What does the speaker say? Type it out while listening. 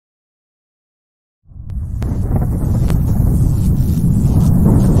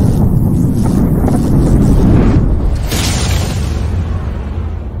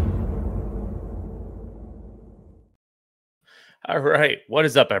All right. What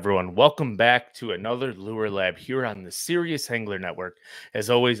is up, everyone? Welcome back to another Lure Lab here on the Serious Angler Network. As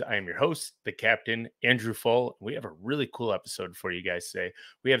always, I am your host, the captain, Andrew Full. We have a really cool episode for you guys today.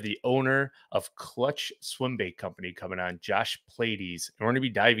 We have the owner of Clutch Swimbait Company coming on, Josh Pladies. And we're going to be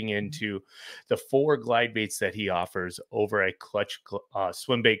diving into the 4 glide baits that he offers over at Clutch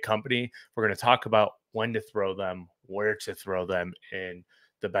Swimbait Company. We're going to talk about when to throw them, where to throw them, and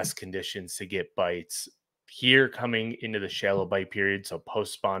the best conditions to get bites here coming into the shallow bite period. So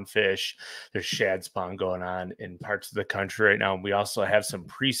post spawn fish, there's shad spawn going on in parts of the country right now. And we also have some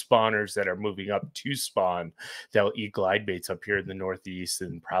pre-spawners that are moving up to spawn that'll eat glide baits up here in the Northeast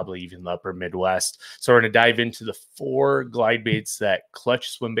and probably even the upper Midwest. So we're going to dive into the 4 glide baits that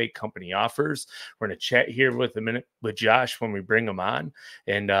Clutch Swimbait Company offers. We're going to chat here with Josh when we bring him on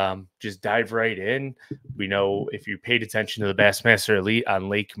and just dive right in. We know if you paid attention to the Bassmaster Elite on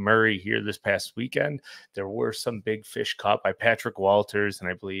Lake Murray here this past weekend, there were some big fish caught by Patrick Walters, and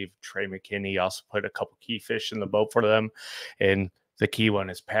I believe Trey McKinney also put a couple key fish in the boat for them. And the key one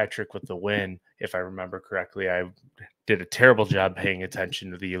is Patrick with the win. If I remember correctly, I did a terrible job paying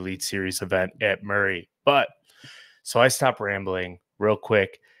attention to the Elite Series event at Murray. But so I stopped rambling real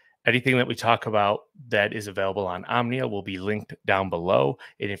quick. Anything that we talk about that is available on Omnia will be linked down below.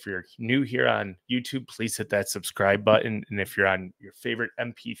 And if you're new here on YouTube, please hit that subscribe button. And if you're on your favorite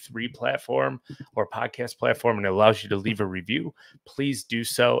MP3 platform or podcast platform and it allows you to leave a review, please do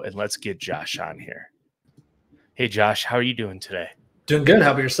so. And let's get Josh on here. Hey, Josh, how are you doing today? Doing good.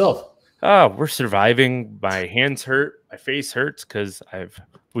 How about yourself? Oh, we're surviving. My hands hurt. My face hurts because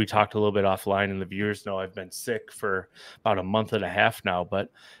we talked a little bit offline and the viewers know I've been sick for about a month and a half now,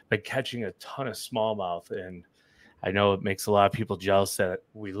 but been catching a ton of smallmouth. And I know it makes a lot of people jealous that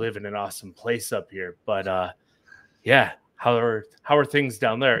we live in an awesome place up here, but yeah, how are things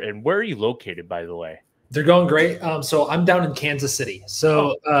down there? And where are you located, by the way? They're going great. So I'm down in Kansas City.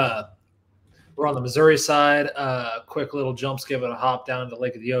 So, we're on the Missouri side. Quick little jumps, give it a hop down to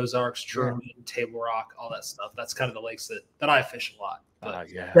Lake of the Ozarks, Truman, Table Rock, all that stuff. That's kind of the lakes that I fish a lot.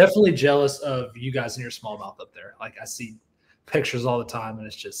 Yeah. Definitely jealous of you guys and your smallmouth up there. Like I see pictures all the time, and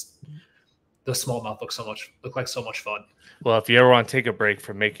it's just the smallmouth look like so much fun. Well, if you ever want to take a break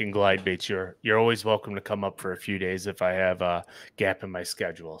from making glide baits, you're always welcome to come up for a few days if I have a gap in my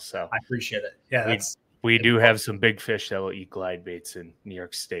schedule. So I appreciate it. Yeah, we do have some big fish that will eat glide baits in New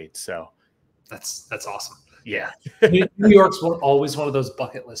York State. So. That's awesome. Yeah. New York's always one of those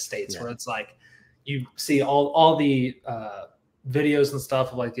bucket list states where it's like you see all the videos and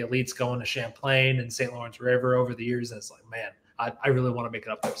stuff of like the elites going to Champlain and St. Lawrence River over the years. And it's like, man, I really want to make it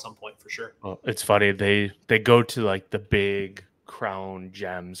up there at some point for sure. Well, it's funny. They go to like the big crown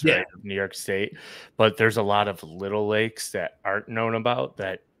gems, right, of New York State, but there's a lot of little lakes that aren't known about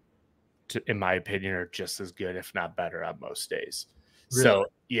that, in my opinion, are just as good, if not better on most days. Really? So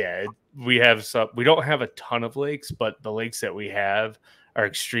yeah, we don't have a ton of lakes, but the lakes that we have are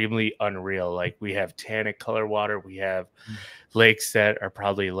extremely unreal. Like we have tannic color water. We have lakes that are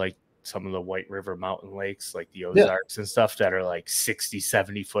probably like some of the White River mountain lakes, like the Ozarks and stuff that are like 60,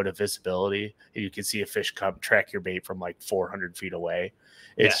 70 foot of visibility. And you can see a fish come track your bait from like 400 feet away.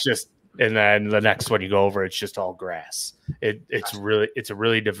 It's just, and then the next one you go over, it's just all grass. It's a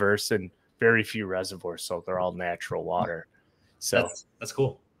really diverse and very few reservoirs. So they're all natural water. So that's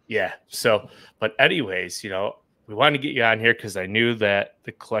cool. Yeah. So, but anyways, we wanted to get you on here because I knew that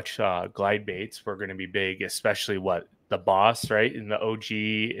the Clutch glide baits were going to be big, especially the Boss, right? And the OG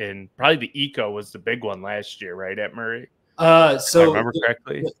and probably the Eco was the big one last year, right? At Murray. So if I remember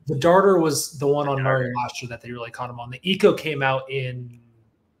correctly, the Darter was the one on Murray last year that they really caught him on. The Eco came out in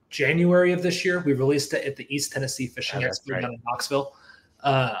January of this year. We released it at the East Tennessee Fishing Expo down in Knoxville.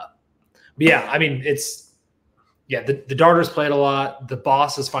 But yeah, I mean, the Darters played a lot. The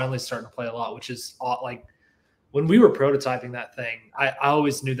Boss is finally starting to play a lot, which is like when we were prototyping that thing, I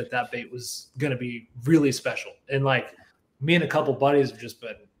always knew that bait was going to be really special. And like me and a couple buddies have just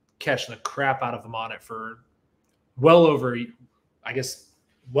been catching the crap out of them on it for well over 2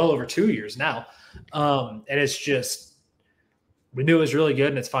 years now. And it's just, we knew it was really good,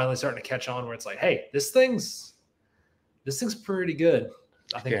 and it's finally starting to catch on where it's like, hey, this thing's pretty good.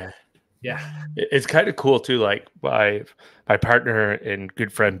 I think. Yeah. It's kind of cool too. Like my partner and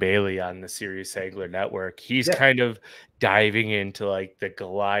good friend Bailey on the Serious Angler Network, he's kind of diving into like the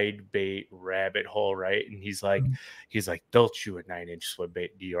glide bait rabbit hole, right? And he's like, they'll chew a 9-inch swim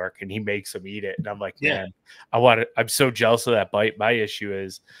bait in New York, and he makes them eat it. And I'm like, man, I'm so jealous of that bite. My issue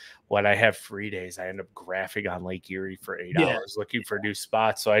is when I have free days, I end up graphing on Lake Erie for 8 hours looking for new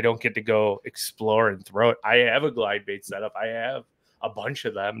spots, so I don't get to go explore and throw it. I have a glide bait setup. I have a bunch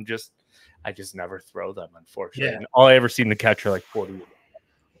of them. Just I just never throw them, unfortunately. And all I ever seem to catch are like 40.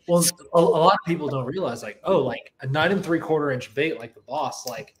 Well, a lot of people don't realize, like, oh, like a 9 3/4 inch bait like the Boss,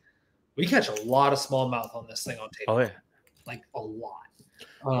 like we catch a lot of smallmouth on this thing on table. Oh yeah, like a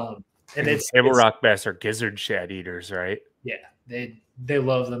lot. And table rock bass are gizzard shad eaters, right? Yeah, they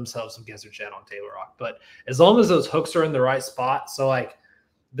love themselves some gizzard shad on table rock. But as long as those hooks are in the right spot, so like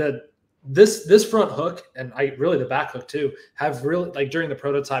this front hook and the back hook too have really, like, during the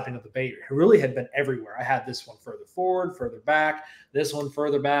prototyping of the bait, really had been everywhere. I had this one further forward, further back, this one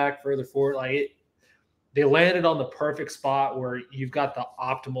further back, further forward. Like they landed on the perfect spot where you've got the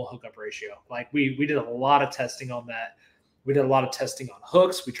optimal hookup ratio. Like we did a lot of testing on that. We did a lot of testing on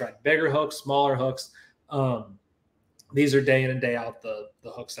hooks. We tried bigger hooks, smaller hooks. These are day in and day out the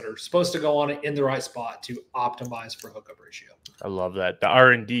hooks that are supposed to go on it in the right spot to optimize for hookup ratio. I love that. The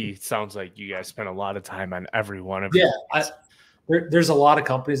R&D sounds like you guys spend a lot of time on every one of there's a lot of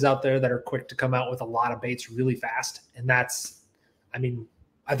companies out there that are quick to come out with a lot of baits really fast. And that's, I mean,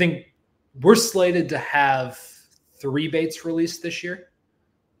 I think we're slated to have 3 baits released this year.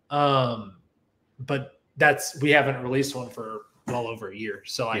 But we haven't released one for well over a year.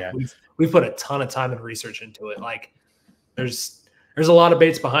 So we've put a ton of time and research into it. Like there's a lot of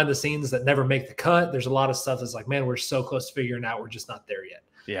baits behind the scenes that never make the cut. There's a lot of stuff that's like, man, we're so close to figuring out. We're just not there yet.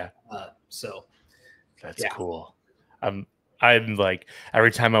 Yeah. So that's cool. I'm like,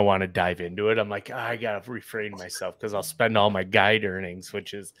 every time I want to dive into it, I'm like, I got to refrain myself because I'll spend all my guide earnings,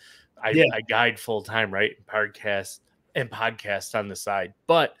 which is I guide full time, right? Podcast on the side.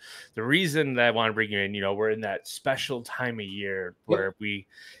 But the reason that I want to bring you in, we're in that special time of year where we,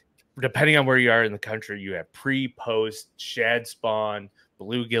 depending on where you are in the country, you have pre, post, shad spawn,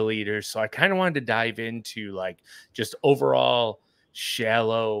 bluegill eaters. So I kind of wanted to dive into like just overall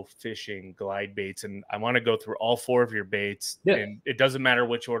shallow fishing glide baits, and I want to go through all 4 of your baits. And it doesn't matter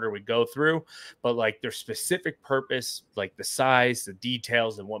which order we go through, but like their specific purpose, like the size, the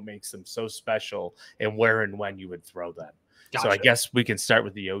details, and what makes them so special, and where and when you would throw them. Gotcha. So I guess we can start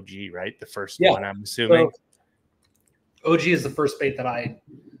with the OG, right? The first one, I'm assuming. So OG is the first bait that I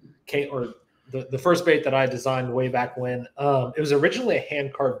the first bait that I designed way back when. It was originally a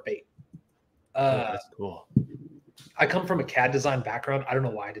hand carved bait. That's cool. I come from a CAD design background. I don't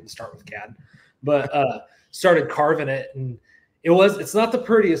know why I didn't start with CAD, but started carving it, and it's not the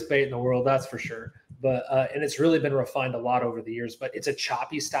prettiest bait in the world, that's for sure. But and it's really been refined a lot over the years. But it's a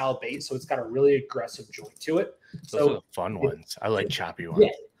choppy style bait, so it's got a really aggressive joint to it. Those are the fun ones. I like choppy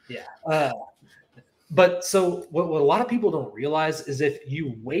ones. Yeah. But so what a lot of people don't realize is if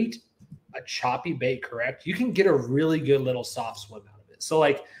you weight a choppy bait correct, you can get a really good little soft swim out of it. So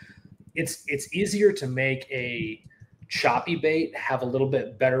like it's easier to make a choppy bait have a little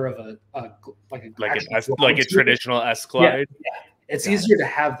bit better of a traditional S glide. Yeah. It's easier to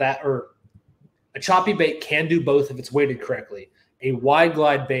have that, or a choppy bait can do both if it's weighted correctly. A wide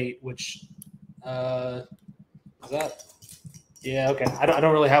glide bait, which is that? Yeah, okay. I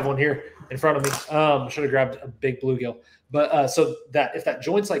don't really have one here in front of me. I should have grabbed a big bluegill. But so that if that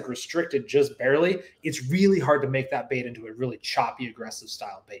joint's like restricted just barely, it's really hard to make that bait into a really choppy, aggressive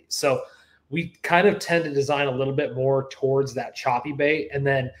style bait. So we kind of tend to design a little bit more towards that choppy bait and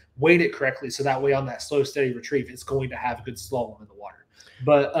then weight it correctly. So that way on that slow, steady retrieve, it's going to have a good slalom in the water.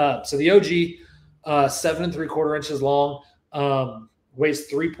 But so the OG, 7 3/4 inches long, weighs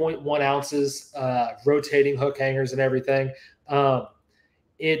 3.1 ounces, rotating hook hangers and everything.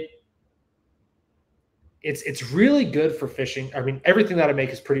 It's really good for fishing. I mean, everything that I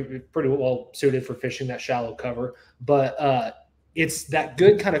make is pretty well suited for fishing that shallow cover, but it's that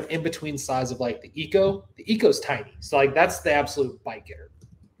good kind of in-between size of like the Eco. The Eco's tiny. So like that's the absolute bite getter.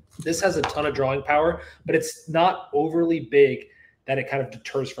 This has a ton of drawing power, but it's not overly big that it kind of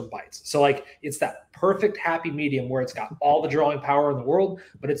deters from bites. So like it's that perfect happy medium where it's got all the drawing power in the world,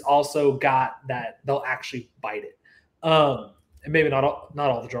 but it's also got that they'll actually bite it. And maybe not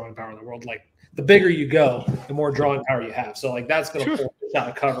all the drawing power in the world. Like the bigger you go, the more drawing power you have. So like that's going to pull fish out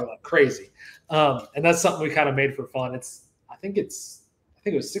of cover like crazy. And that's something we kind of made for fun. I think it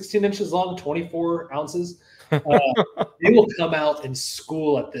was 16 inches long, 24 ounces. They will come out and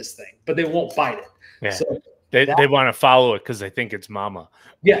school at this thing, but they won't bite it. Yeah. So they want to follow it because they think it's mama.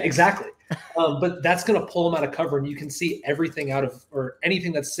 Yeah, exactly. But that's going to pull them out of cover, and you can see everything or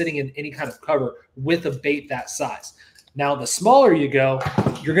anything that's sitting in any kind of cover with a bait that size. Now, the smaller you go,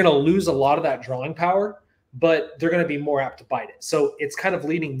 you're going to lose a lot of that drawing power, but they're going to be more apt to bite it. So it's kind of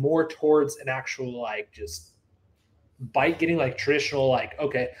leaning more towards an actual like just bite, getting like traditional, like,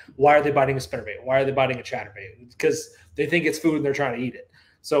 okay, why are they biting a spinnerbait? Why are they biting a chatterbait? Because they think it's food and they're trying to eat it.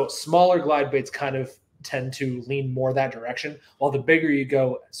 So smaller glide baits kind of tend to lean more that direction, while the bigger you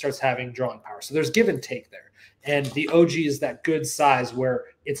go, it starts having drawing power. So there's give and take there. And the OG is that good size where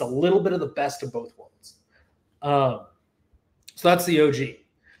it's a little bit of the best of both worlds. So that's the OG.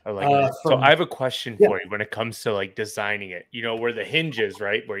 I like it. So I have a question for you when it comes to like designing it, you know, where the hinge is,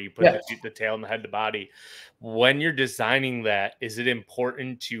 right? Where you put the tail and the head to body. When you're designing that, is it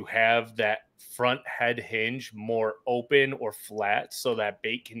important to have that front head hinge more open or flat so that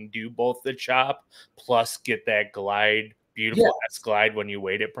bait can do both the chop plus get that glide, beautiful S glide when you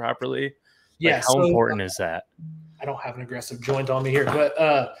weight it properly? Yeah. Like, how important is that? I don't have an aggressive joint on me here,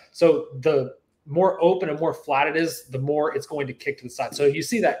 but so the more open and more flat it is, the more it's going to kick to the side. So you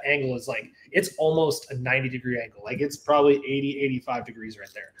see that angle is like, it's almost a 90-degree angle. Like it's probably 80, 85 degrees right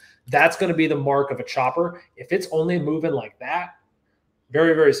there. That's going to be the mark of a chopper. If it's only moving like that,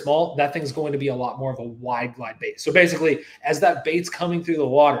 very, very small, that thing's going to be a lot more of a wide glide bait. So basically, as that bait's coming through the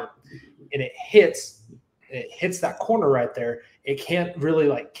water and it hits that corner right there, it can't really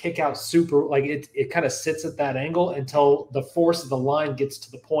like kick out super, like it kind of sits at that angle until the force of the line gets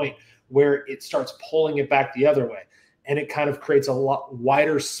to the point where it starts pulling it back the other way. And it kind of creates a lot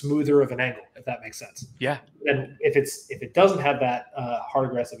wider, smoother of an angle, if that makes sense. Yeah. And if it doesn't have that hard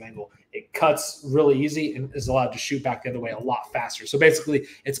aggressive angle, it cuts really easy and is allowed to shoot back the other way a lot faster. So basically,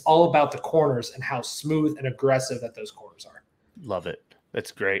 it's all about the corners and how smooth and aggressive that those corners are. Love it.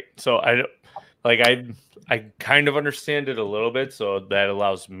 That's great. So I kind of understand it a little bit, so that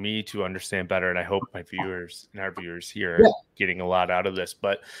allows me to understand better, and I hope my viewers and our viewers here are getting a lot out of this.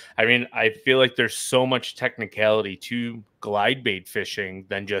 But I mean, I feel like there's so much technicality to glide bait fishing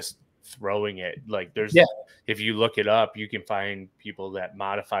than just throwing it. Like there's if you look it up, you can find people that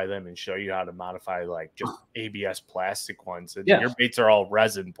modify them and show you how to modify like just ABS plastic ones. And your baits are all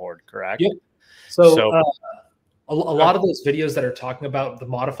resin poured, correct? Yeah. So a lot of those videos that are talking about the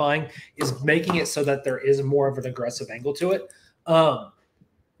modifying is making it so that there is more of an aggressive angle to it.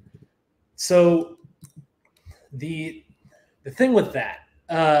 So the thing with that,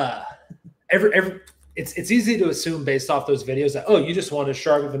 it's easy to assume based off those videos that, oh, you just want as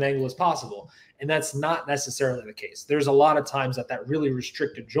sharp of an angle as possible. And that's not necessarily the case. There's a lot of times that really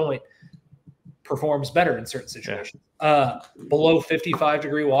restricted joint performs better in certain situations. Below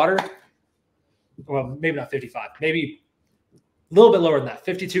 55-degree water, well, maybe not 55, maybe a little bit lower than that,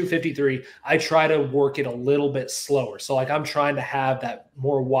 52, 53, I try to work it a little bit slower. So like I'm trying to have that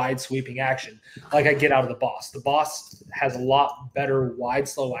more wide sweeping action. Like I get out of the Boss. The Boss has a lot better wide,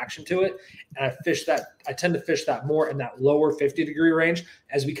 slow action to it. And I tend to fish that more in that lower 50-degree range.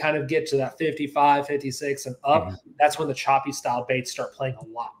 As we kind of get to that 55, 56 and up, that's when the choppy style baits start playing a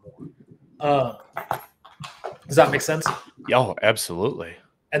lot more. Does that make sense? Oh, absolutely.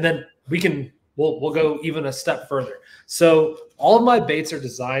 And then we'll go even a step further. So all of my baits are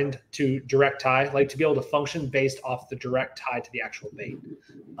designed to direct tie, like to be able to function based off the direct tie to the actual bait.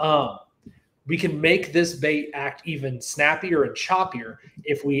 We can make this bait act even snappier and choppier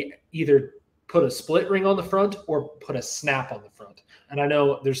if we either put a split ring on the front or put a snap on the front. And I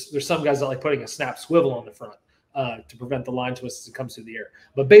know there's some guys that like putting a snap swivel on the front to prevent the line twist as it comes through the air.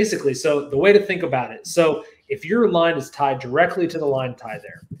 But basically, so the way to think about it, so if your line is tied directly to the line tie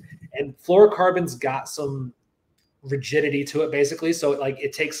there, and fluorocarbon's got some rigidity to it, basically. So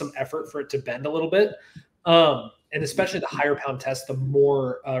it takes some effort for it to bend a little bit. And especially the higher pound test, the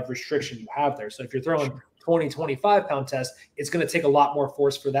more restriction you have there. So if you're throwing 20, 25 pound test, it's going to take a lot more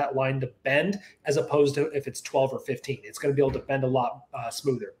force for that line to bend as opposed to if it's 12 or 15. It's going to be able to bend a lot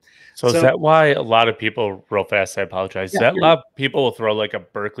smoother. So is that why a lot of people, real fast, I apologize, a lot of people will throw like a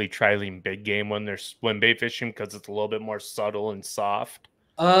Berkeley Trilene big game when they're swim bait fishing because it's a little bit more subtle and soft?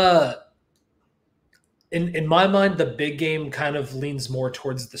 In my mind, the big game kind of leans more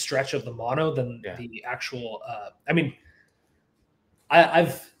towards the stretch of the mono than the actual. I mean, I'm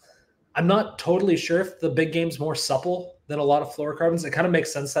not totally sure if the big game's more supple than a lot of fluorocarbons. It kind of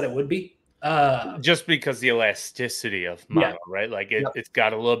makes sense that it would be. Just because the elasticity of mono, right? Like it's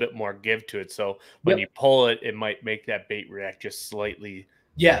got a little bit more give to it. So when you pull it, it might make that bait react just slightly.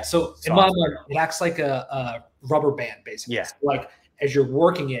 Yeah. So in my mind, it acts like a rubber band, basically. Yeah. So like as you're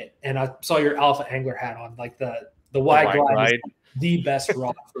working it, and I saw your Alpha Angler hat on, like the wide glide is the best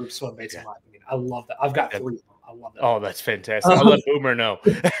rod for swim baits in my opinion. I love that. I've got 3. I love that. Oh, that's fantastic. I'll let Boomer know.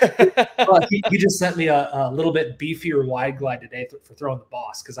 He just sent me a little bit beefier wide glide today for throwing the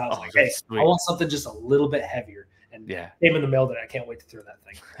Boss because I was like, hey, sweet. I want something just a little bit heavier. And came in the mail today. I can't wait to throw that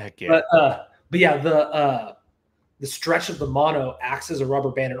thing. Heck yeah. But yeah, the stretch of the mono acts as a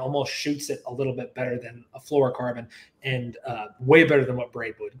rubber band and almost shoots it a little bit better than a fluorocarbon and way better than what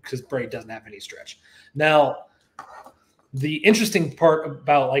braid would because braid doesn't have any stretch. Now, The interesting part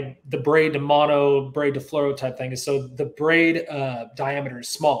about like the braid to mono, braid to fluoro type thing is so the braid diameter is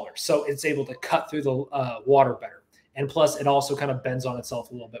smaller, so it's able to cut through the water better. And plus, it also kind of bends on itself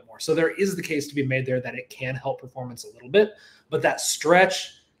a little bit more. So there is the case to be made there that it can help performance a little bit, but that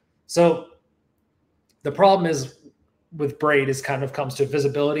stretch. So the problem is with braid is kind of comes to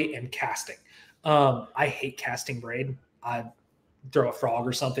visibility and casting. I hate casting braid. I throw a frog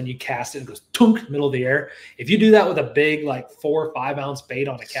or something, you cast it, it goes tunk, middle of the air. If you do that with a big, like 4 or 5 ounce bait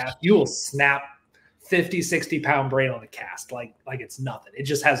on a cast, you will snap 50, 60 pound braid on a cast. Like it's nothing. It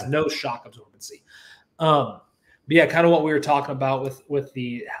just has no shock absorbency. But yeah, kind of what we were talking about with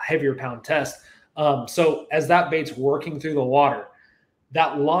the heavier pound test. So as that bait's working through the water,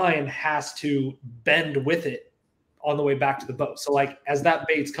 that line has to bend with it on the way back to the boat. So like as that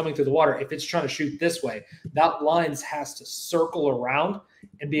bait's coming through the water, if it's trying to shoot this way, that line has to circle around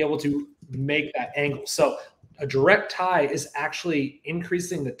and be able to make that angle. So a direct tie is actually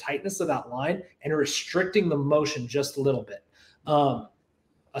increasing the tightness of that line and restricting the motion just a little bit. A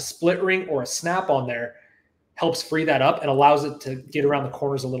split ring or a snap on there helps free that up and allows it to get around the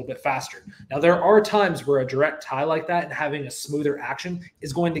corners a little bit faster. Now, there are times where a direct tie like that and having a smoother action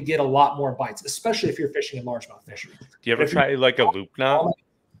is going to get a lot more bites, especially if you're fishing in largemouth fishery. Do you ever try like a loop knot?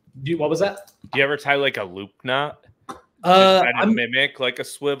 What was that? Do you ever tie like a loop knot to kind of mimic like a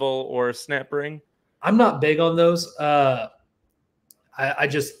swivel or a snap ring? I'm not big on those. I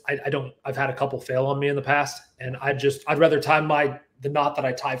don't. I've had a couple fail on me in the past, and I'd rather tie the knot that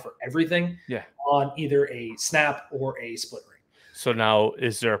I tie for everything on either a snap or a split ring. So now,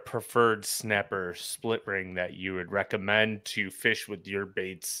 is there a preferred snapper split ring that you would recommend to fish with your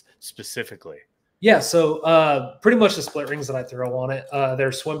baits specifically? Yeah, so pretty much the split rings that I throw on it,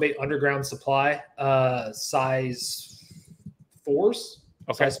 they're Swimbait Underground Supply, size 4s.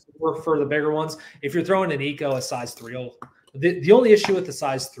 Okay. Size 4 for the bigger ones. If you're throwing an Eco, a size 3. The only issue with the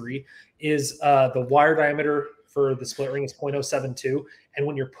size 3 is the wire diameter for the split ring is 0.072. And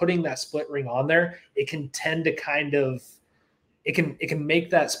when you're putting that split ring on there, it can tend to kind of, it can make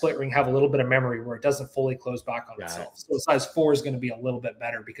that split ring have a little bit of memory where it doesn't fully close back on itself. So size 4 is going to be a little bit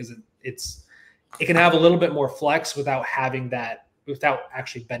better because it can have a little bit more flex without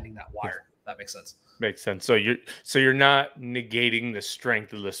actually bending that wire. If that makes sense. Makes sense. So you're not negating the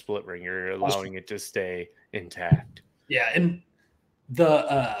strength of the split ring. You're allowing it to stay intact. Yeah, and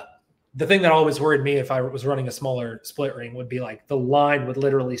the thing that always worried me if I was running a smaller split ring would be like the line would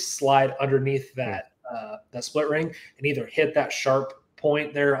literally slide underneath that split ring and either hit that sharp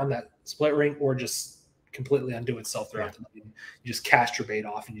point there on that split ring or just completely undo itself throughout the night. You just cast your bait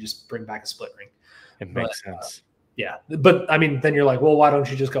off and you just bring back a split ring. It makes sense. Yeah, but I mean, then you're like, well, why don't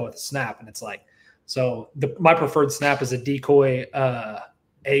you just go with a snap? And it's like, so my preferred snap is a decoy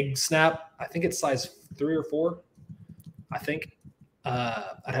egg snap. I think it's size 3 or 4. I think. I'd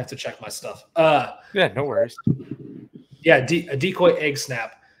have to check my stuff. Yeah, no worries. Yeah, a decoy egg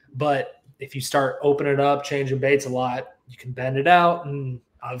snap. But if you start opening it up, changing baits a lot, you can bend it out. And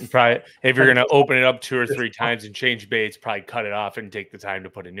probably, if you're going to open it up 2 or 3 times and change baits, probably cut it off and take the time to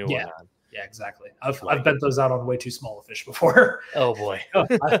put a new one on. Yeah, exactly. I've bent those out on way too small a fish before. Oh boy,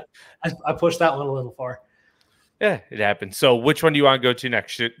 I pushed that one a little far. Yeah, it happens. So which one do you want to go to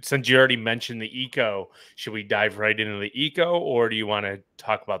next? Since you already mentioned the Eco, should we dive right into the Eco, or do you want to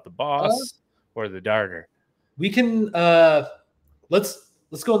talk about the Boss or the Darter? We can let's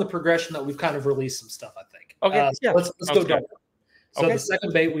go in the progression that we've kind of released some stuff, I think. Okay. Let's go Darter. So the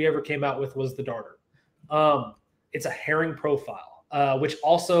second bait we ever came out with was the Darter. It's a herring profile. Which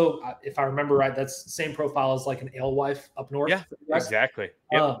also, if I remember right, that's the same profile as like an alewife up north. Yeah, exactly.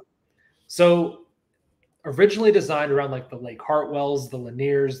 Yep. So originally designed around like the Lake Hartwells, the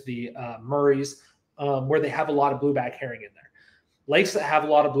Laniers, the Murrays, where they have a lot of blueback herring in there. Lakes that have a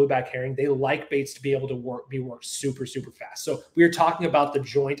lot of blueback herring, they like baits to be able to be worked super, super fast. So we were talking about the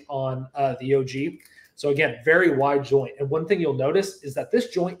joint on the OG. So again, very wide joint. And one thing you'll notice is that this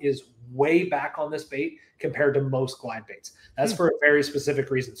joint is way back on this bait compared to most glide baits. That's for a very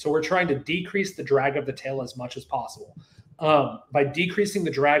specific reason. So we're trying to decrease the drag of the tail as much as possible. By decreasing the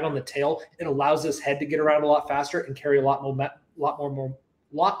drag on the tail, it allows this head to get around a lot faster and carry a lot more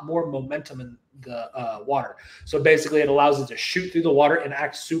momentum in the water. So basically, it allows it to shoot through the water and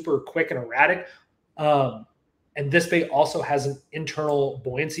act super quick and erratic. And this bait also has an internal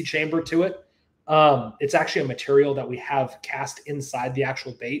buoyancy chamber to it. It's actually a material that we have cast inside the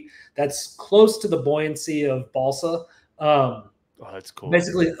actual bait that's close to the buoyancy of balsa. Oh, that's cool.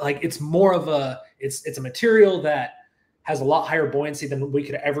 Basically, like it's more of it's a material that has a lot higher buoyancy than we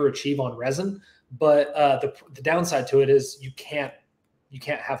could ever achieve on resin. But the downside to it is you can't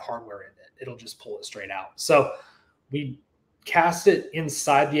have hardware in it. It'll just pull it straight out. So we cast it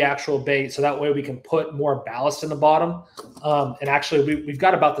inside the actual bait, so that way we can put more ballast in the bottom. And actually, we've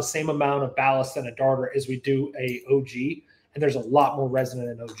got about the same amount of ballast in a darter as we do a OG, and there's a lot more resin in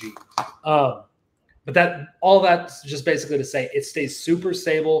an OG. But all that's just basically to say it stays super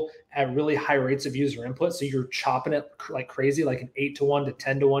stable at really high rates of user input. So you're chopping it like crazy, like an 8-to-1 to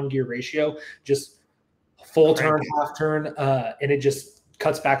 10-to-1 gear ratio, just full turn, half turn, and it just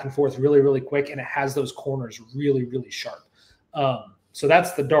cuts back and forth really, really quick, and it has those corners really, really sharp. So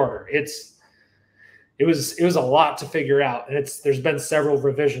that's the darter. It was a lot to figure out, and there's been several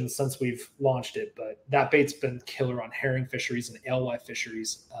revisions since we've launched it, but that bait's been killer on herring fisheries and alewife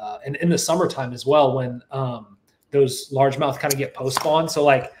fisheries, and in the summertime as well, when those largemouth kind of get post spawn. So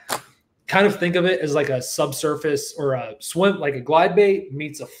like, kind of think of it as like a subsurface or a swim, like a glide bait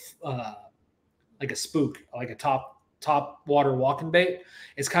meets like a spook, like a top water walking bait.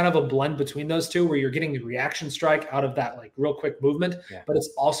 It's kind of a blend between those two, where you're getting the reaction strike out of that like real quick movement, but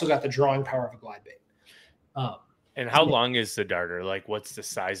it's also got the drawing power of a glide bait. And how long is the darter? Like, what's the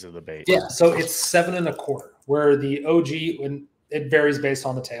size of the bait? Yeah, so it's 7 1/4, where the OG, when it varies based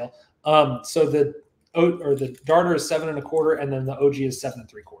on the tail. So the darter is 7 1/4, and then the OG is 7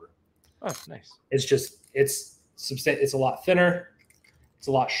 3/4. Oh, nice. It's a lot thinner. It's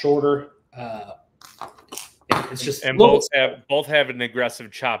a lot shorter. It's just, and both have an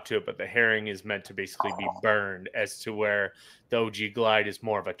aggressive chop to it, but the herring is meant to basically be burned, as to where the OG glide is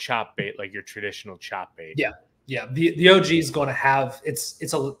more of a chop bait, like your traditional chop bait. Yeah. The OG is going to have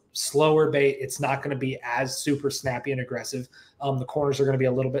it's a slower bait. It's not going to be as super snappy and aggressive. The corners are going to be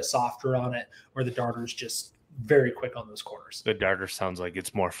a little bit softer on it, where the darter is just very quick on those corners. The darter sounds like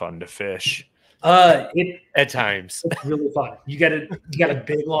it's more fun to fish. At times, it's really fun. You got a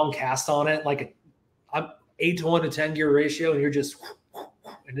big long cast on it, like I'm 8-to-1 to 10 gear ratio, and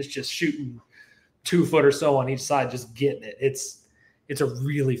it's just shooting 2 foot or so on each side, just getting it. It's a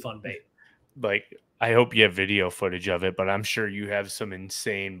really fun bait. Like, I hope you have video footage of it, but I'm sure you have some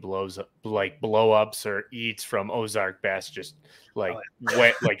insane blow ups or eats from Ozark bass, just like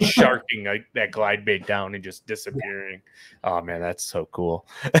wet, like sharking that glide bait down and just disappearing. Yeah. Oh man, that's so cool.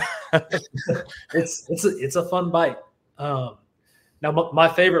 It's a fun bite. Now my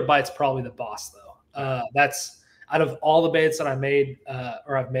favorite bite's probably the Boss, though. That's out of all the baits that I've made,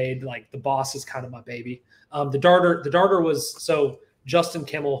 like the Boss is kind of my baby. The darter was, so Justin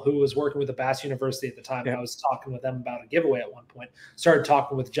Kimmel, who was working with the Bass University at the time, I was talking with them about a giveaway at one point. Started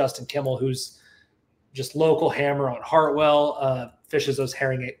talking with Justin Kimmel, who's just local hammer on Hartwell, fishes those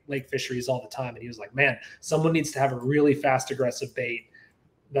herring lake fisheries all the time. And he was like, man, someone needs to have a really fast, aggressive bait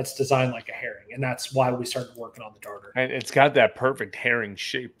that's designed like a herring. And that's why we started working on the darter. And it's got that perfect herring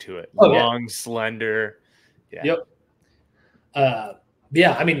shape to it. Long, slender. Yeah. Yep.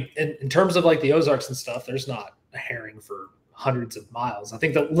 Yeah. I mean, in terms of like the Ozarks and stuff, there's not a herring for hundreds of miles. I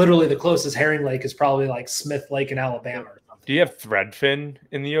think that literally the closest herring lake is probably like Smith Lake in Alabama or something. Do you have threadfin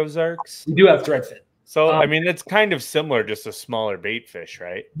in the Ozarks? We do have threadfin. So, I mean, it's kind of similar, just a smaller bait fish,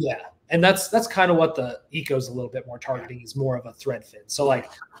 right? Yeah. And that's kind of what the Eco's a little bit more targeting, is more of a threadfin. So like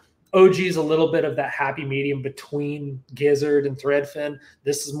OG is a little bit of that happy medium between gizzard and threadfin.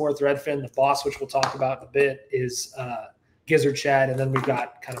 This is more threadfin. The Boss, which we'll talk about in a bit, is gizzard shad. And then we've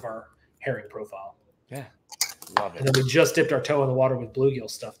got kind of our herring profile. Yeah. Love it. And then we just dipped our toe in the water with bluegill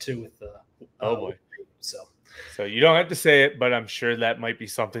stuff too with the boy. So you don't have to say it, but I'm sure that might be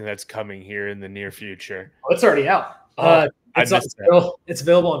something that's coming here in the near future. Oh, it's already out. It's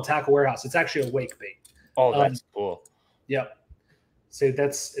available on Tackle Warehouse. It's actually a wake bait. Oh, that's cool. Yep. So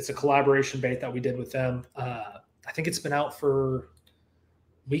it's a collaboration bait that we did with them. I think it's been out for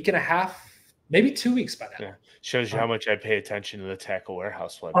a week and a half, maybe 2 weeks by now. Yeah. Shows you how much I pay attention to the Tackle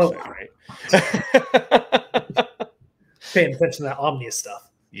Warehouse website, right? Paying attention to that Omnia stuff.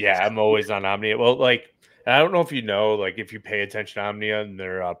 Yeah, I'm always on Omnia. Well, like, I don't know if you know, like, if you pay attention to Omnia and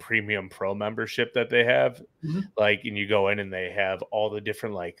their premium pro membership that they have, like, and you go in and they have all the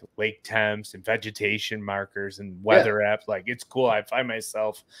different like lake temps and vegetation markers and weather apps. Like, it's cool. I find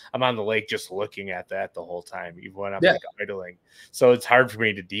myself, I'm on the lake just looking at that the whole time, even when I'm like idling. So it's hard for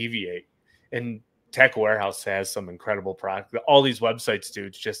me to deviate. And Tackle Warehouse has some incredible product. All these websites do.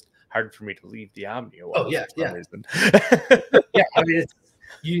 It's just hard for me to leave the Omnia. Yeah. I mean,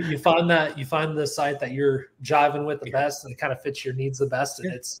 you find the site that you're jiving with the best, and it kind of fits your needs the best,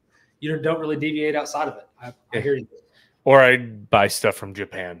 and you don't really deviate outside of it. I hear you. Or I buy stuff from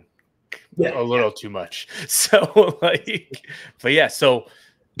Japan, a little too much. So like, but yeah. So,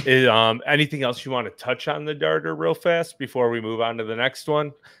 anything else you want to touch on the darter real fast before we move on to the next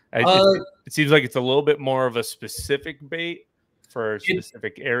one? It seems like it's a little bit more of a specific bait for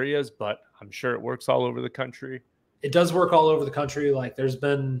specific areas, but I'm sure it works all over the country. it does work all over the country. Like there's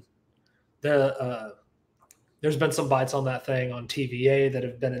been some bites on that thing on TVA that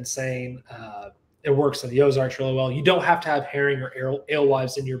have been insane. It works in the Ozarks really well. You don't have to have herring or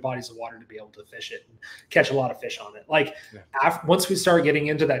alewives in your bodies of water to be able to fish it and catch a lot of fish on it. Like once we start getting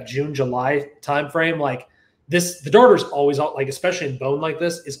into that June, July timeframe, like the darter's always on, like especially in bone like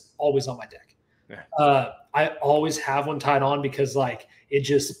this, is always on my deck. Yeah. I always have one tied on because like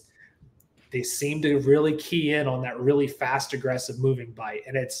they seem to really key in on that really fast, aggressive moving bite.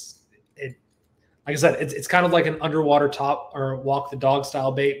 And like I said, it's kind of like an underwater top or walk the dog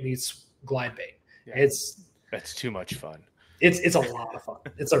style bait meets glide bait. Yeah. That's too much fun. It's a lot of fun.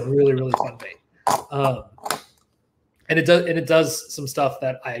 It's a really, really fun bait. And it does some stuff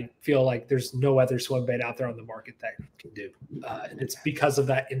that I feel like there's no other swim bait out there on the market that can do. And it's because of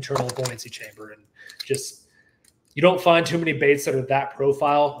that internal buoyancy chamber, and just you don't find too many baits that are that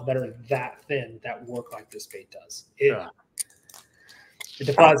profile, that are that thin, that work like this bait does. It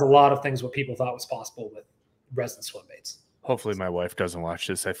defies a lot of things what people thought was possible with resin swim baits. Hopefully my wife doesn't watch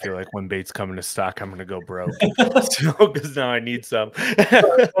this. I feel like when baits come into stock, I'm going to go broke. Because now I need some. It's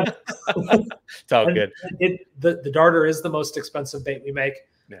all good. The darter is the most expensive bait we make.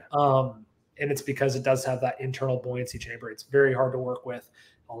 Yeah. And it's because it does have that internal buoyancy chamber. It's very hard to work with.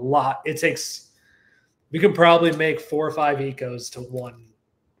 We can probably make 4 or 5 ecos to one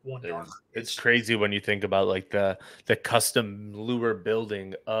darter. It's crazy when you think about like the custom lure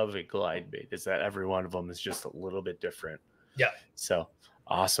building of a glide bait, is that every one of them is just a little bit different. Yeah. So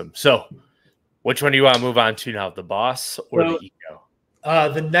awesome. So which one do you want to move on to now, the Boss or the Eco?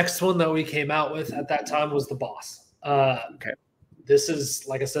 The next one that we came out with at that time was the Boss. Okay. This is,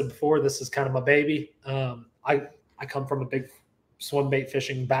 like I said before, this is kind of my baby. I come from a big swim bait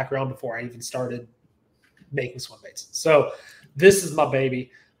fishing background before I even started making swim baits. So this is my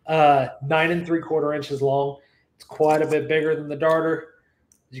baby. 9 3/4 inches long. It's quite a bit bigger than the darter.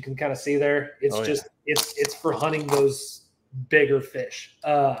 As you can kind of see there. It's it's for hunting those bigger fish.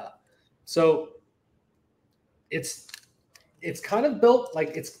 So it's kind of built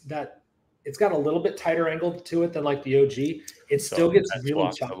like it's got a little bit tighter angle to it than like the OG. It still gets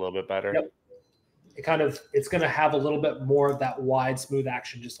really chunky. A little bit better. Yep. It's going to have a little bit more of that wide, smooth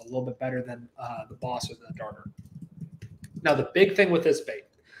action, just a little bit better than the Boss or the darter. Now, the big thing with this bait,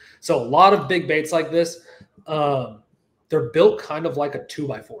 so a lot of big baits like this, they're built kind of like a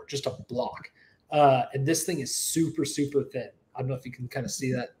 2x4, just a block. And this thing is super, super thin. I don't know if you can kind of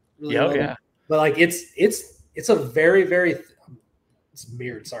see that. Really well. Yeah. But like it's a very, very it's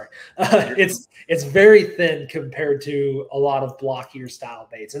mirrored. Sorry. It's very thin compared to a lot of blockier style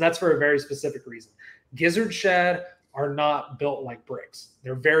baits. And that's for a very specific reason. Gizzard shad are not built like bricks.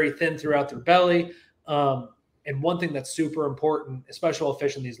 They're very thin throughout their belly. And one thing that's super important, especially while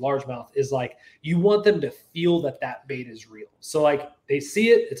fishing these largemouth, is like you want them to feel that bait is real. So like they see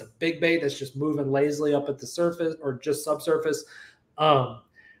it, it's a big bait that's just moving lazily up at the surface or just subsurface.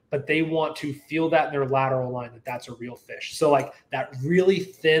 But they want to feel that in their lateral line that that's a real fish. So like that really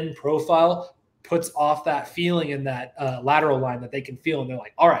thin profile puts off that feeling in that lateral line that they can feel. And they're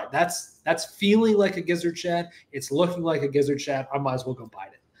like, all right, that's feeling like a gizzard shad. It's looking like a gizzard shad. I might as well go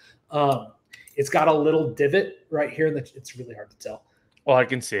bite it. It's got a little divot right here. It's really hard to tell. Well, I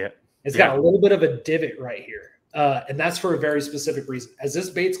can see it. It's got a little bit of a divot right here. And that's for a very specific reason. As this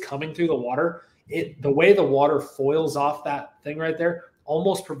bait's coming through the water, the way the water foils off that thing right there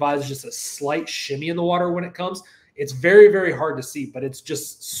almost provides just a slight shimmy in the water when it comes. It's very, very hard to see, but it's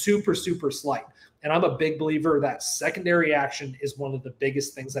just super, super slight. And I'm a big believer that secondary action is one of the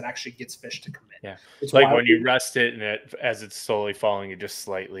biggest things that actually gets fish to commit. Yeah. It's like when you rest it and as it's slowly falling, it just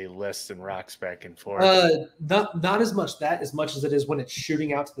slightly lists and rocks back and forth. Not as much as it is when it's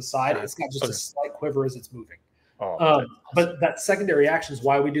shooting out to the side. It's got just a slight quiver as it's moving. But that secondary action is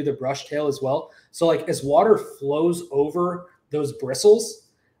why we do the brush tail as well. So like as water flows over those bristles,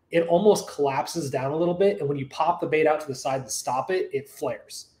 it almost collapses down a little bit. And when you pop the bait out to the side to stop it, it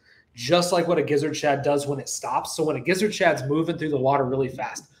flares. Just like what a gizzard shad does when it stops. So when a gizzard shad's moving through the water really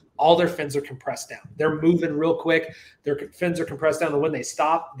fast, all their fins are compressed down. They're moving real quick. Their fins are compressed down. And when they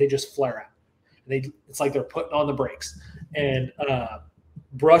stop, they just flare out. It's like they're putting on the brakes. And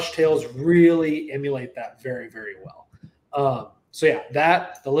brush tails really emulate that very, very well. So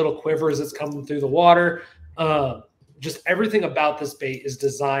yeah, the little quivers that's coming through the water, just everything about this bait is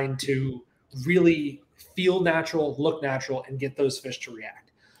designed to really feel natural, look natural, and get those fish to react.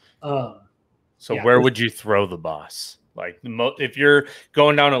 Where would you throw the Boss? Like if you're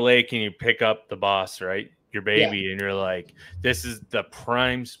going down a lake and you pick up the Boss, right, your baby, and you're like, this is the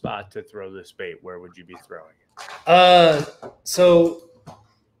prime spot to throw this bait, where would you be throwing it? So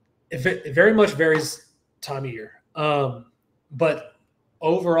it very much varies time of year. But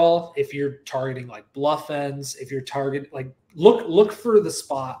overall, if you're targeting like bluff ends, if you're targeting like look for the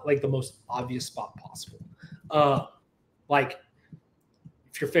spot, like the most obvious spot possible. Like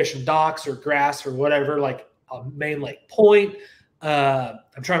if you're fishing docks or grass or whatever, like a main lake point.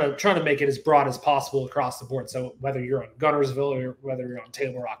 I'm trying to make it as broad as possible across the board. So whether you're on Gunnersville or whether you're on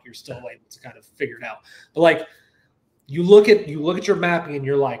Table Rock, you're still able to kind of figure it out. But like you look at your mapping and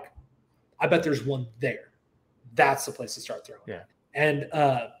you're like, I bet there's one there. That's the place to start throwing. Yeah. And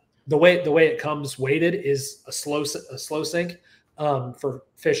the way it comes weighted is a slow sink for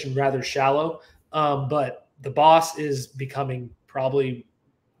fishing rather shallow. But the Boss is becoming probably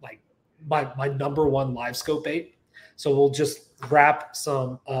like my number one live scope bait. So we'll just wrap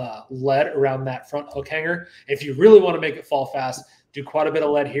some lead around that front hook hanger. If you really want to make it fall fast, do quite a bit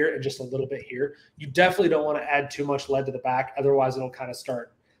of lead here and just a little bit here. You definitely don't want to add too much lead to the back. Otherwise, it'll kind of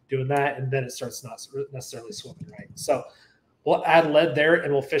start doing that, and then it starts not necessarily swimming right. So we'll add lead there,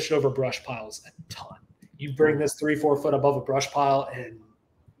 and we'll fish it over brush piles a ton. You bring this 3-4 foot above a brush pile, and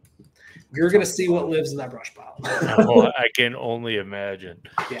you're going to see what lives in that brush pile. Oh, I can only imagine.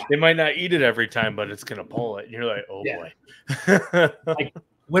 Yeah. They might not eat it every time, but it's going to pull it. And you're like, oh, boy. Like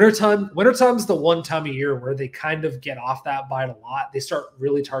wintertime's the one time a year where they kind of get off that bite a lot. They start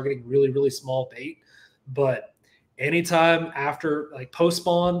really targeting really, really small bait. But anytime after, like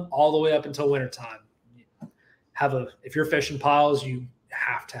post-spawn all the way up until wintertime, if you're fishing piles, you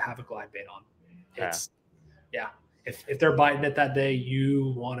have to have a glide bait on. If they're biting it that day,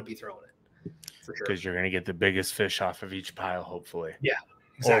 you want to be throwing it. For sure. Because you're going to get the biggest fish off of each pile, hopefully. Yeah,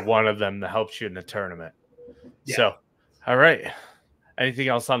 exactly. Or one of them that helps you in the tournament. Yeah. So, all right. Anything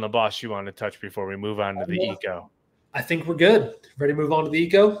else on the Boss you want to touch before we move on to the Eco? I think we're good. Ready to move on to the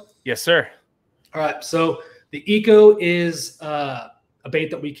Eco? Yes, sir. All right. So the Eco is a bait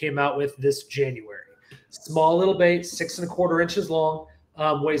that we came out with this January. Small little bait, 6 1/4 inches long,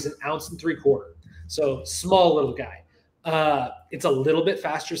 weighs 1 3/4 ounces. So small little guy. It's a little bit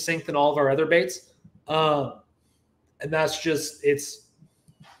faster sink than all of our other baits. And that's just, it's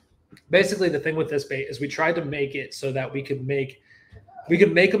basically the thing with this bait is we tried to make it so that we could make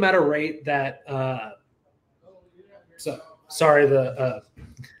them at a rate that, so sorry, the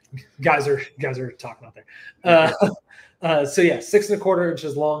guys are talking out there. So yeah, 6 1/4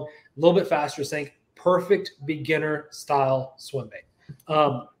 inches long, a little bit faster sink, perfect beginner style swim bait.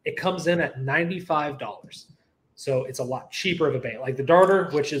 It comes in at $95. So it's a lot cheaper of a bait. Like the Darter,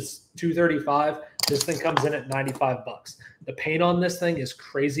 which is $235, this thing comes in at $95. The paint on this thing is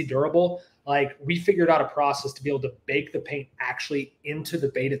crazy durable. Like we figured out a process to be able to bake the paint actually into the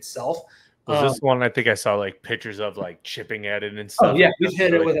bait itself. Was this one I think I saw like pictures of like chipping at it and stuff? Oh yeah, we've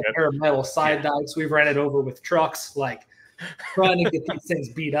hit it with a pair of metal side dikes. We've ran it over with trucks, like trying to get these things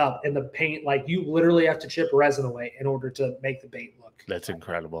beat up. And the paint, like you literally have to chip resin away in order to make the bait look. That's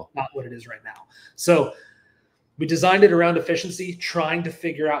incredible. Not what it is right now. So we designed it around efficiency, trying to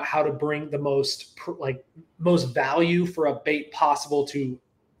figure out how to bring the most value for a bait possible to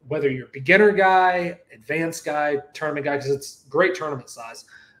whether you're a beginner guy, advanced guy, tournament guy, because it's great tournament size.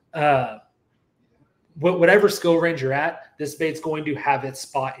 Whatever skill range you're at, this bait's going to have its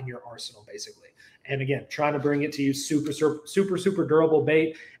spot in your arsenal, basically. And again, trying to bring it to you super durable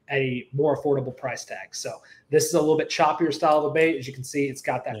bait at a more affordable price tag. So this is a little bit choppier style of a bait. As you can see, it's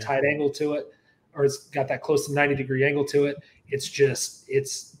got that tight angle to it, or it's got that close to 90-degree angle to it. It's just,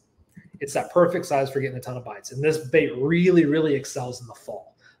 it's that perfect size for getting a ton of bites. And this bait really excels in the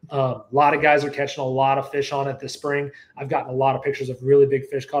fall. A lot of guys are catching a lot of fish on it this spring. I've gotten a lot of pictures of really big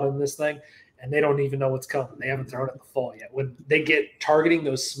fish caught in this thing, and they don't even know what's coming. They haven't thrown it in the fall yet. When they get targeting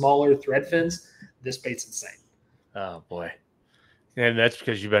those smaller thread fins, this bait's insane. Oh boy. And that's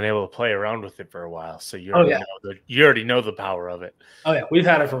because you've been able to play around with it for a while. So you already know the power of it. Oh yeah, we've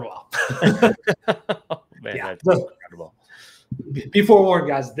had it for a while. Oh, man, that's incredible. Be forewarned,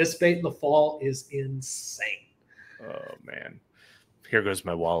 guys, this bait in the fall is insane. Oh man. Here goes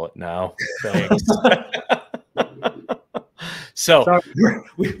my wallet now. Thanks. So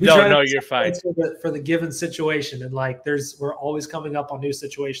you're fine. For the given situation. And like we're always coming up on new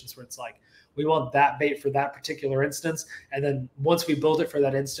situations where it's like, we want that bait for that particular instance. And then once we build it for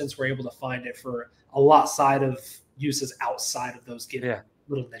that instance, we're able to find it for a lot side of uses outside of those given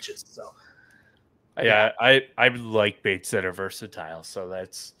little niches. So yeah, I like baits that are versatile. So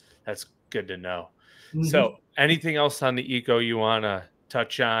that's good to know. Mm-hmm. So anything else on the Eco you want to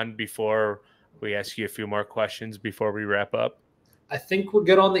touch on before we ask you a few more questions before we wrap up? I think we're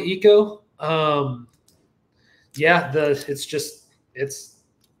good on the Eco.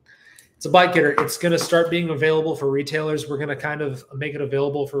 It's a bite getter. It's going to start being available for retailers. We're going to kind of make it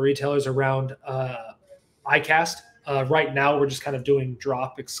available for retailers around ICAST. Right now, we're just kind of doing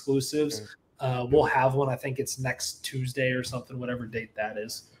drop exclusives. We'll have one. I think it's next Tuesday or something, whatever date that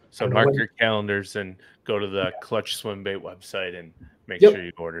is. So mark your calendars and go to the Clutch Swimbait website and make sure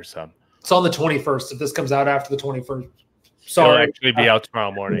you order some. It's on the 21st. If this comes out after the 21st, it'll actually be out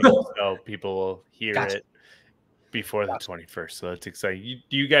tomorrow morning, so people will hear it before the 21st. So that's exciting.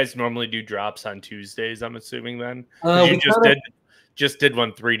 Do you guys normally do drops on Tuesdays? I'm assuming then. You just did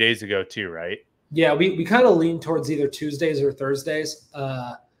one 3 days ago too, right? Yeah, we kind of lean towards either Tuesdays or Thursdays,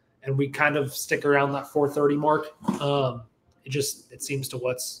 and we kind of stick around that 4:30 mark. It seems to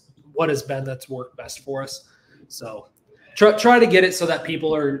what has been that's worked best for us. So try to get it so that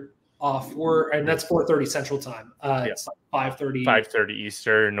people are off work, and that's 4:30 Central Time. It's like 5:30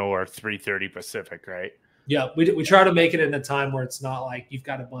 Eastern or 3:30 Pacific, right? Yeah, we try to make it in a time where it's not like you've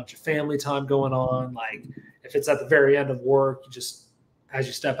got a bunch of family time going on. Like if it's at the very end of work, you just as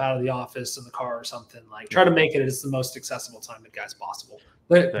you step out of the office in the car or something, like try to make it as the most accessible time to guys possible.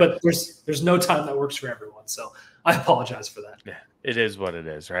 But there's no time that works for everyone. So I apologize for that. Yeah, it is what it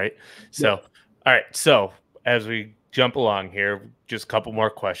is, right? So, all right. So as we jump along here, just a couple more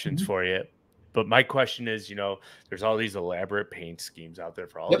questions for you. But my question is, there's all these elaborate paint schemes out there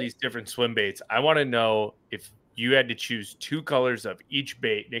for all these different swim baits. I want to know if you had to choose 2 colors of each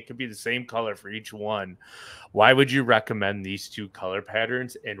bait, it could be the same color for each one. Why would you recommend these 2 color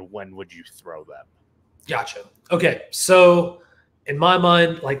patterns, and when would you throw them? Gotcha. Okay. So in my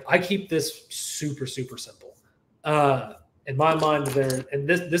mind, like I keep this super, super simple. In my mind,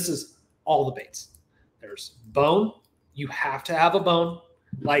 this is all the baits. There's bone. You have to have a bone.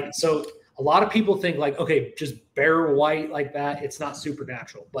 Like, so a lot of people think like, okay, just bare white like that, it's not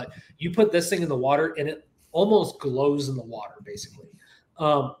supernatural. But you put this thing in the water and it almost glows in the water, basically.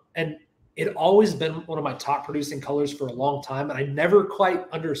 And it always been one of my top producing colors for a long time. And I never quite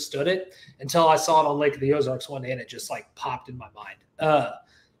understood it until I saw it on Lake of the Ozarks one day and it just like popped in my mind.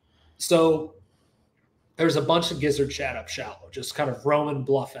 So there's a bunch of gizzard shad up shallow, just kind of roaming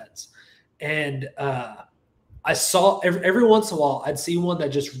bluff ends. And I saw every once in a while, I'd see one that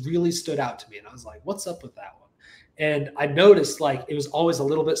just really stood out to me. And I was like, what's up with that one? And I noticed like it was always a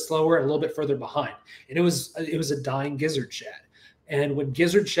little bit slower and a little bit further behind. And it was a dying gizzard shad. And when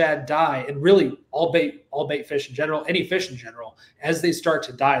gizzard shad die, and really all bait fish in general, any fish in general, as they start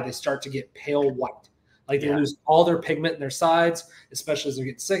to die, they start to get pale white. Like they lose all their pigment in their sides, especially as they're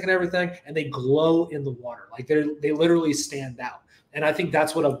getting sick and everything, and they glow in the water. Like they literally stand out. And I think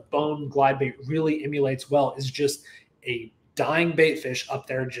that's what a bone glide bait really emulates well, is just a dying bait fish up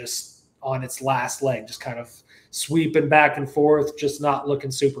there just on its last leg, just kind of sweeping back and forth, just not looking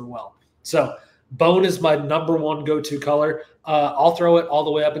super well. So bone is my number one go-to color. I'll throw it all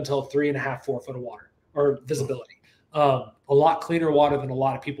the way up until 3.5, 4 foot of water or visibility. A lot cleaner water than a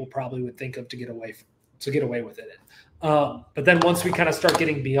lot of people probably would think of to get away with it. But then once we kind of start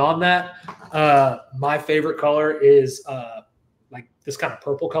getting beyond that, my favorite color is like this kind of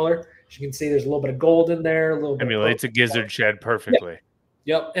purple color. As you can see, there's a little bit of gold in there. Emulates a gizzard shad perfectly.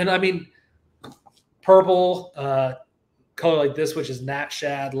 Yep. And I mean, purple color like this, which is nat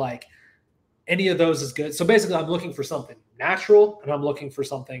shad, like any of those is good. So basically I'm looking for something natural and I'm looking for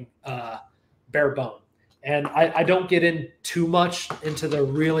something bare bone. And I don't get in too much into the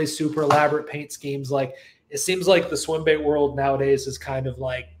really super elaborate paint schemes. Like it seems like the swim bait world nowadays is kind of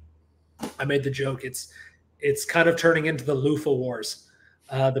like, I made the joke, it's kind of turning into the loofah wars.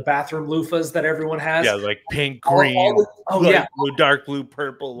 The bathroom loofahs that everyone has. Yeah, like pink, green, blue, dark blue,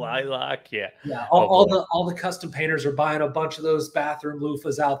 purple, lilac. Yeah. Yeah. All the custom painters are buying a bunch of those bathroom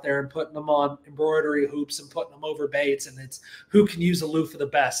loofahs out there and putting them on embroidery hoops and putting them over baits. And it's who can use a loofah the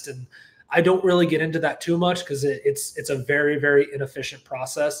best. And I don't really get into that too much because it's a very, very inefficient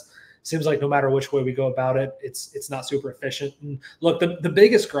process. Seems like no matter which way we go about it, it's not super efficient. And look, the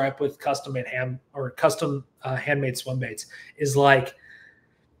biggest gripe with custom handmade swim baits is like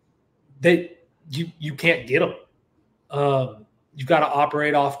you can't get them. You've got to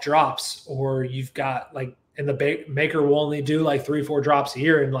operate off drops, or you've got like, and the maker will only do like 3-4 drops a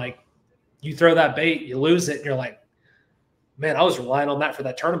year, and like you throw that bait, you lose it, and you're like, man, I was relying on that for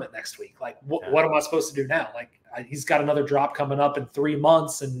that tournament next week. Like, what am I supposed to do now? Like, he's got another drop coming up in 3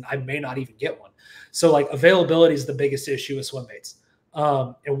 months, and I may not even get one. So, like, availability is the biggest issue with swim baits.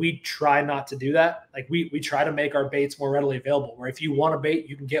 And we try not to do that. Like, we try to make our baits more readily available, where if you want a bait,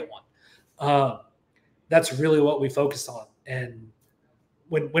 you can get one. That's really what we focus on. And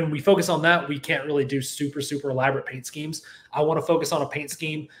when we focus on that, we can't really do super, super elaborate paint schemes. I want to focus on a paint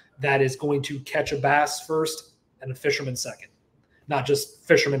scheme that is going to catch a bass first and a fisherman second, not just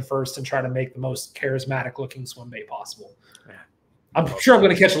fisherman first and try to make the most charismatic looking swim bait possible. Yeah. I'm sure I'm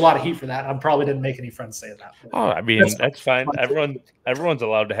going to catch a lot of heat for that. I probably didn't make any friends say that. Oh, I mean, that's fine. Everyone's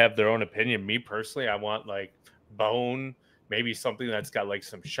allowed to have their own opinion. Me personally, I want like bone, maybe something that's got like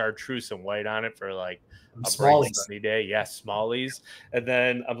some chartreuse and white on it for like a bright sunny day. Yeah, smallies. And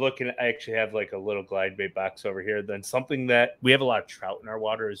then I'm looking, I actually have like a little glide bait box over here. Then something that we have a lot of trout in our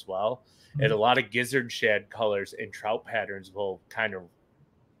water as well. Mm-hmm. And a lot of gizzard shad colors and trout patterns will kind of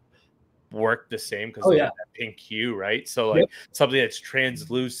work the same because they have that pink hue, right? So like something that's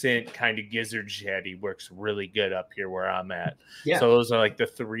translucent, kind of gizzard shaddy works really good up here where I'm at. Yeah. So those are like the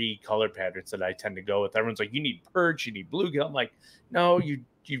 3 color patterns that I tend to go with. Everyone's like, you need perch, you need bluegill. I'm like, no, you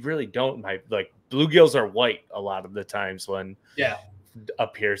really don't. My like bluegills are white a lot of the times when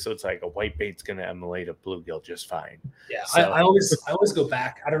up here, so it's like a white bait's gonna emulate a bluegill just fine. Yeah, so, I always go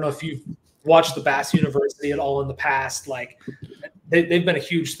back. I don't know if you've watched the Bass University at all in the past. Like they've been a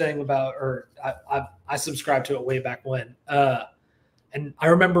huge thing about, or I subscribed to it way back when. And I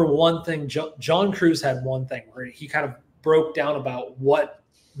remember one thing, John Cruz had one thing where he kind of broke down about what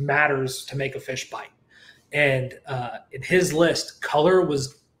matters to make a fish bite. And in his list, color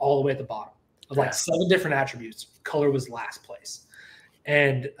was all the way at the bottom of like 7 different attributes. Color was last place.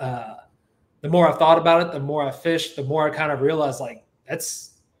 And the more I thought about it, the more I fished, the more I kind of realized like that's,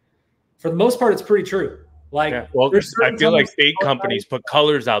 for the most part, it's pretty true. Like, well, I feel like bait companies put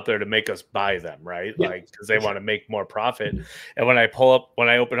colors out there to make us buy them, right? Yeah, like, because they want to make more profit. And when I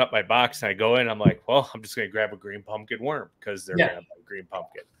open up my box and I go in, I'm like, well, I'm just going to grab a green pumpkin worm because they're going to buy green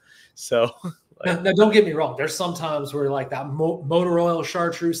pumpkin. So, like, now, don't get me wrong. There's some times where like that motor oil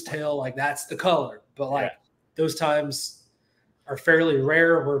chartreuse tail, like that's the color. But like those times are fairly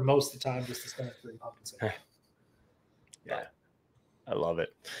rare. Where most of the time just the standard green pumpkin. Yeah, I love it.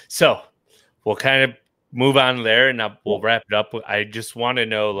 So we'll kind of move on there, and now we'll wrap it up. I just want to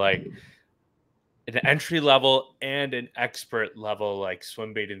know, like, an entry level and an expert level, like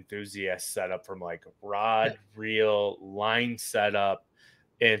swim bait enthusiast setup from like rod, reel, line setup,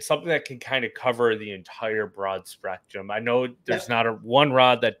 and something that can kind of cover the entire broad spectrum. I know there's not one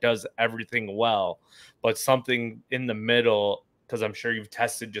rod that does everything well, but something in the middle, because I'm sure you've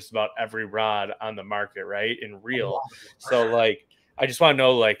tested just about every rod on the market, right? And reel. So like, I just want to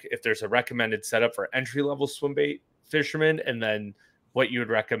know, like, if there's a recommended setup for entry-level swim bait fishermen, and then what you would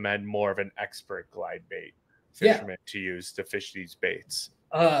recommend more of an expert glide bait fisherman to use to fish these baits.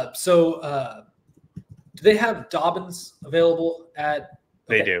 Do they have Dobbins available at?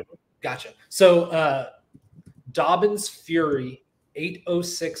 Okay. They do. Gotcha. So Dobbins Fury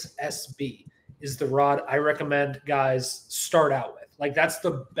 806 SB is the rod I recommend guys start out with. Like, that's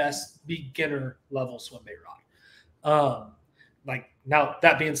the best beginner level swim bait rod. Like, now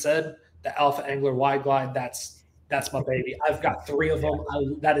that being said, the Alpha Angler Wide Glide, that's my baby. I've got 3 of them.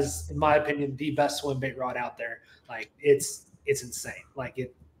 That is, in my opinion, the best swim bait rod out there. Like, it's insane. Like,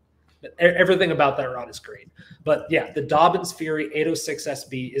 everything about that rod is great. But yeah, the Dobbins Fury 806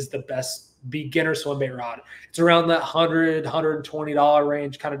 SB is the best beginner swim bait rod. It's around that $100, $120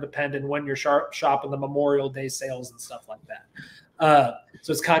 range, kind of depending when you're shopping the Memorial Day sales and stuff like that.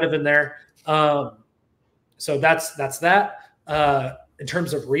 So it's kind of in there. So that's that. In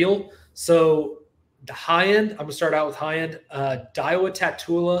terms of reel, so the high end, I'm gonna start out with high end. Daiwa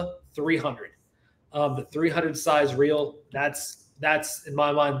Tatula 300, the 300 size reel. That's in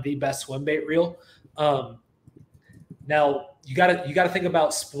my mind the best swim bait reel. Now you gotta think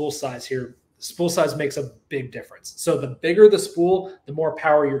about spool size here. Spool size makes a big difference. So the bigger the spool, the more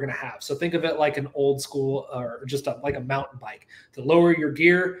power you're gonna have. So think of it like an old school or just like a mountain bike. The lower your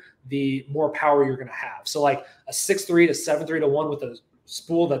gear, the more power you're going to have. So like a 6.3 to 7.3 to 1 with a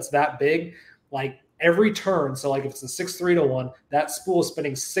spool that's that big, like every turn. So like if it's a 6.3 to 1, that spool is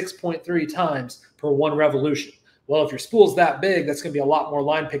spinning 6.3 times per 1 revolution. Well, if your spool's that big, that's going to be a lot more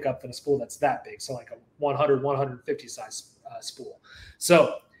line pickup than a spool that's that big. So like a 100, 150 size spool.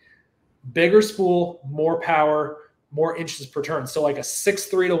 So bigger spool, more power, more inches per turn. So like a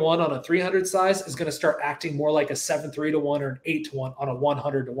 6.3 to 1 on a 300 size is going to start acting more like a 7.3 to 1 or an 8 to 1 on a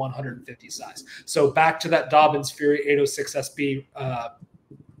 100 to 150 size. So back to that Dobbins Fury 806 SB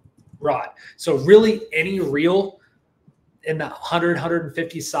rod. So really any reel in that 100,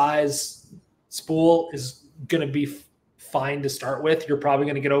 150 size spool is going to be fine to start with. You're probably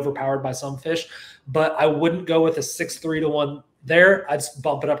going to get overpowered by some fish, but I wouldn't go with a 6.3 to 1 there. I'd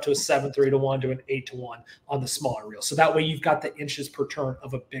bump it up to a 7.3 to 1 to an 8 to 1 on the smaller reel. So that way you've got the inches per turn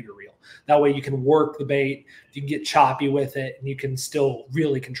of a bigger reel. That way you can work the bait, you can get choppy with it, and you can still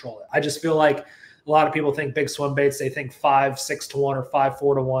really control it. I just feel like a lot of people think big swim baits, they think 5.6 to 1 or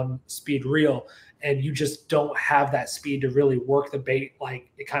 5.4 to 1 speed reel, and you just don't have that speed to really work the bait like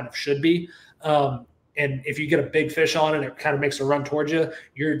it kind of should be. And if you get a big fish on and it kind of makes a run towards you,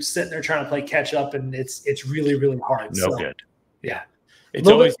 you're sitting there trying to play catch up, and it's really, really hard. No good. Yeah. It's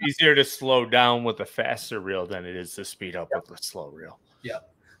always easier to slow down with a faster reel than it is to speed up with a slow reel. Yeah.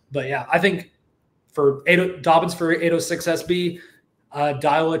 But yeah, I think for Dobbins for 806 SB,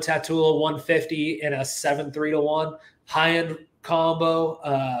 Daiwa Tatula 150 and a 7.3-1 high-end combo,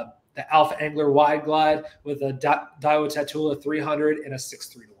 the Alpha Angler Wide Glide with a Daiwa Tatula 300 and a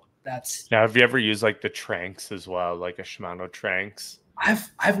 6.3-1. Now, have you ever used like the Tranks as well, like a Shimano Tranks?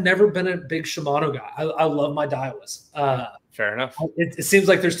 I've never been a big Shimano guy. I love my Daiwas. Fair enough. It seems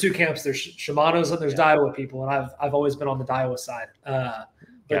like there's two camps. There's Shimanos and there's Daiwa people, and I've always been on the Daiwa side. But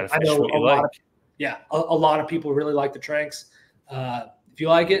I know a lot of people really like the Tranks. If you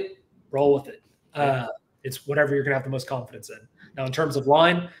like it, roll with it. It's whatever you're gonna have the most confidence in. Now, in terms of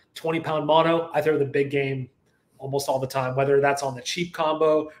line, 20-pound mono, I throw the big game almost all the time, whether that's on the cheap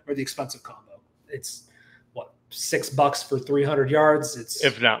combo or the expensive combo. It's what, $6 for 300 yards. It's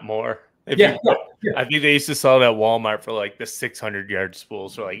if not more. I think they used to sell it at Walmart for like the 600-yard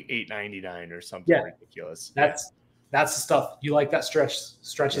spools for like $8.99 or something ridiculous. That's the stuff. You like that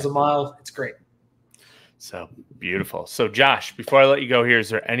stretches a mile. It's great. So beautiful. So Josh, before I let you go here, is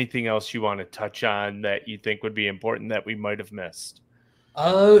there anything else you want to touch on that you think would be important that we might have missed?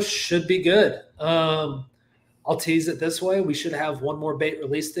 Should be good. I'll tease it this way. We should have one more bait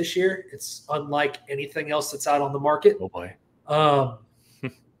released this year. It's unlike anything else that's out on the market. Oh boy.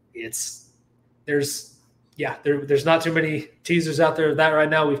 There's not too many teasers out there of that right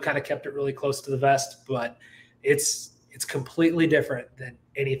now. We've kind of kept it really close to the vest, but it's completely different than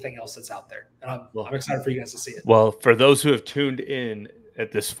anything else that's out there. And I'm excited for you guys to see it. Well, for those who have tuned in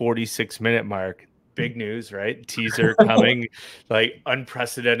at this 46-minute mark, big news, right? Teaser coming, like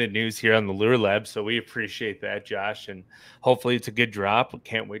unprecedented news here on the Lure Lab. So we appreciate that, Josh, and hopefully it's a good drop. We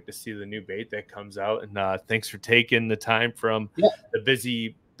can't wait to see the new bait that comes out. And thanks for taking the time from the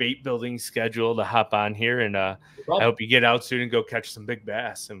busy bait building schedule to hop on here. And I hope you get out soon and go catch some big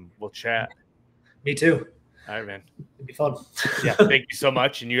bass, and we'll chat. Me too. All right, man. It'd be fun. Yeah, thank you so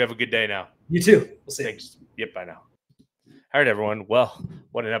much, and you have a good day now. You too. We'll see. Thanks. Yep, bye now. All right, everyone. Well,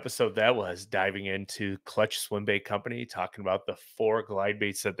 what an episode that was, diving into Clutch Swimbait Company, talking about the 4 glide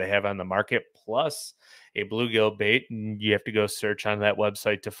baits that they have on the market, plus a bluegill bait. And you have to go search on that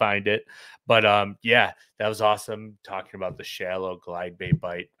website to find it. But yeah, that was awesome, talking about the Shallow Glidebait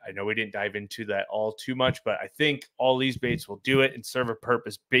bite. I know we didn't dive into that all too much, but I think all these baits will do it and serve a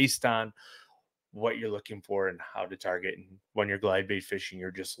purpose based on what you're looking for and how to target. And when you're glide bait fishing, you're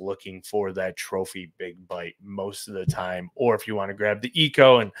just looking for that trophy big bite most of the time. Or if you want to grab the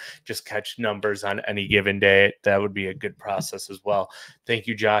eco and just catch numbers on any given day, that would be a good process as well. Thank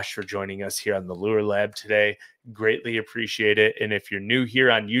you, Josh, for joining us here on the Lure Lab today. Greatly appreciate it. And if you're new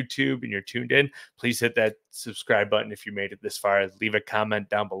here on YouTube and you're tuned in, please hit that subscribe button if you made it this far. Leave a comment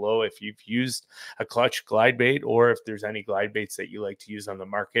down below if you've used a Clutch glide bait, or if there's any glide baits that you like to use on the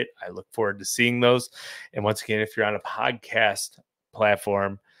market. I look forward to seeing those. And once again, if you're on a podcast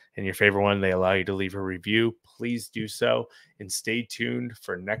platform and your favorite one, they allow you to leave a review, please do so. And stay tuned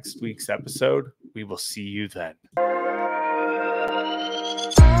for next week's episode. We will see you then.